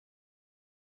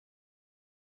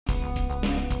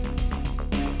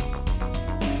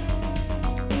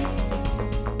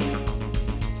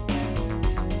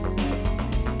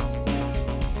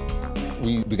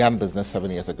began business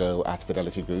 7 years ago as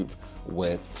Fidelity Group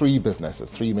with three businesses,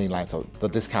 three main lines. So the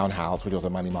Discount House, which was a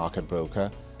money market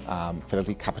broker,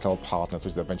 Fidelity Capital Partners,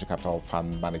 which is a venture capital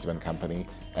fund management company,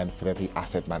 and Fidelity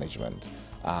Asset Management.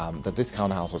 The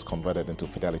Discount House was converted into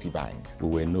Fidelity Bank. We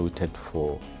were noted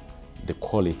for the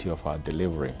quality of our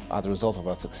delivery. As a result of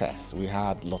our success, we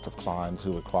had lots of clients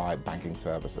who required banking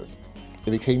services.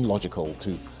 It became logical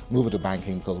to move into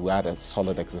banking because we had a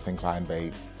solid existing client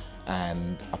base,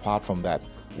 and apart from that,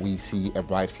 we see a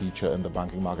bright future in the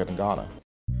banking market in Ghana.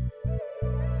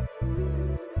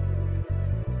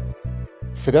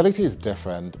 Fidelity is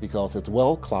different because it's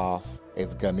world-class,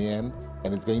 it's Ghanaian,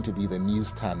 and it's going to be the new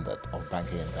standard of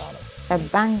banking in Ghana. A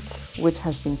bank which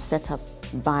has been set up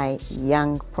by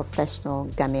young professional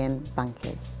Ghanaian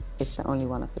bankers. It's the only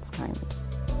one of its kind.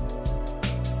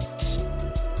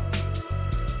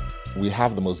 We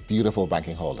have the most beautiful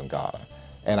banking hall in Ghana,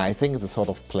 and I think it's the sort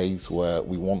of place where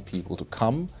we want people to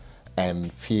come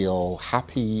and feel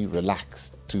happy,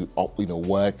 relaxed to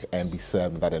work and be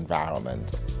served in that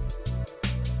environment.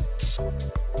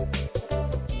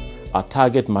 Our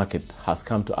target market has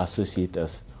come to associate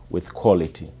us with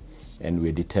quality, and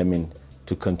we're determined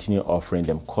to continue offering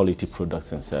them quality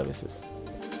products and services.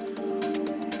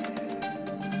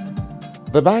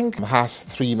 The bank has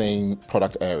three main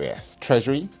product areas: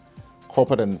 treasury,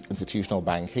 corporate and institutional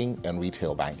banking, and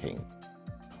retail banking.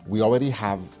 We already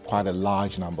have quite a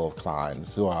large number of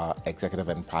clients who are executive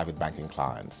and private banking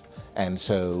clients, and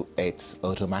so it's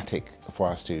automatic for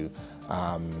us to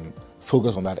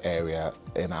focus on that area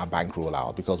in our bank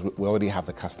rollout because we already have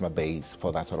the customer base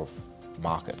for that sort of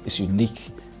market. It's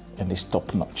unique and it's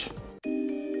top-notch.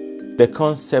 The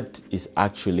concept is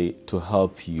actually to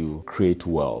help you create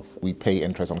wealth. We pay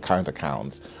interest on current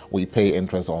accounts, we pay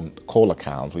interest on call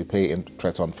accounts, we pay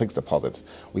interest on fixed deposits,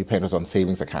 we pay interest on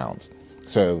savings accounts.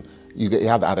 So you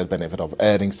have the added benefit of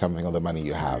earning something on the money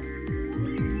you have.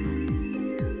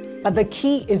 But the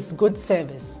key is good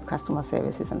service. Customer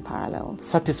service is unparalleled.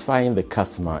 Satisfying the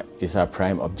customer is our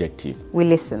prime objective. We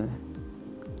listen.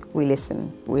 We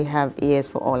listen. We have ears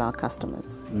for all our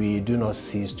customers. We do not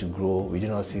cease to grow, we do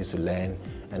not cease to learn,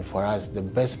 and for us the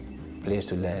best place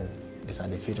to learn is at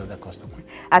the feet of the customer.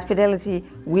 At Fidelity,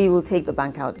 we will take the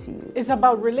bank out to you. It's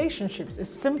about relationships. It's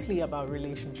simply about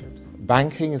relationships.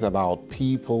 Banking is about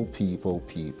people, people,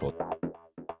 people.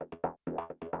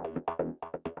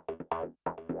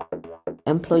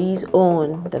 Employees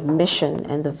own the mission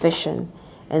and the vision,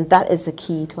 and that is the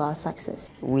key to our success.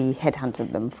 We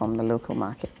headhunted them from the local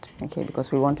market,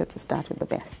 because we wanted to start with the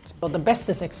best. Well, the best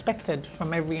is expected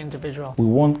from every individual. We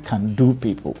want can-do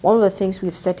people. One of the things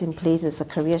we've set in place is a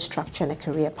career structure and a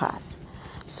career path.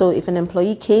 So if an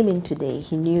employee came in today,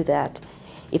 he knew that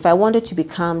if I wanted to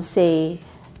become, say,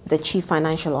 the chief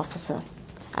financial officer,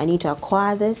 I need to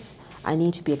acquire this, I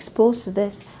need to be exposed to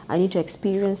this, I need to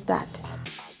experience that.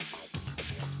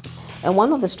 And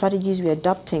one of the strategies we're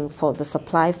adopting for the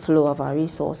supply flow of our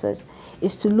resources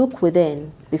is to look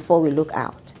within before we look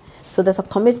out. So there's a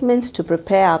commitment to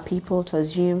prepare our people to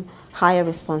assume higher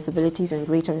responsibilities and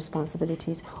greater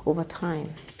responsibilities over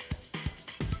time.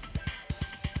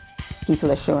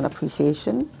 People are shown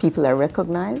appreciation, people are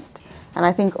recognized, and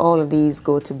I think all of these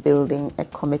go to building a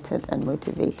committed and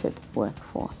motivated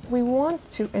workforce. We want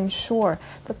to ensure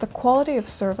that the quality of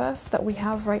service that we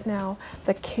have right now,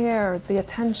 the care, the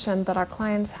attention that our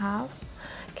clients have,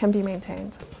 can be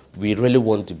maintained. We really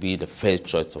want to be the first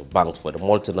choice of banks for the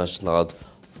multinational,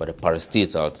 for the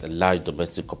parastatals and large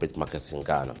domestic corporate markets in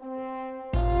Ghana.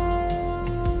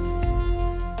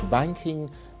 Banking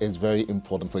is very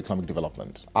important for economic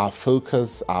development. Our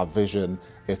focus, our vision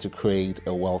is to create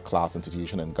a world-class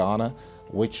institution in Ghana,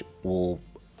 which will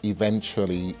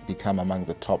eventually become among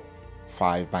the top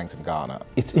 5 banks in Ghana.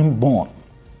 It's inborn.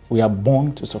 We are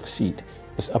born to succeed.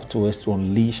 It's up to us to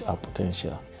unleash our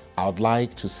potential. I would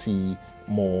like to see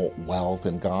more wealth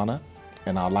in Ghana,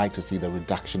 and I'd like to see the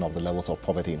reduction of the levels of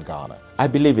poverty in Ghana. I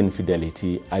believe in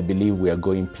Fidelity. I believe we are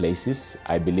going places.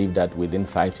 I believe that within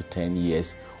 5 to 10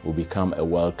 years, we'll become a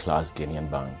world-class Ghanaian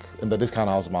bank. In the discount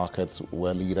house markets,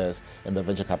 we're leaders. In the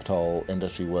venture capital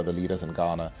industry, we're the leaders in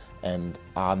Ghana. And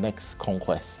our next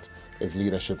conquest is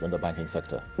leadership in the banking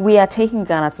sector. We are taking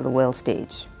Ghana to the world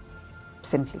stage,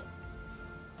 simply.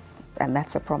 And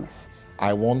that's a promise.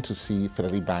 I want to see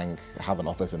Fidelity Bank have an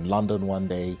office in London one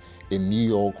day, in New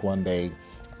York one day,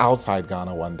 outside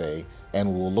Ghana one day,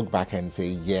 and we'll look back and say,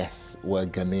 yes, we're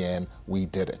Ghanaian, we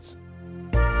did it.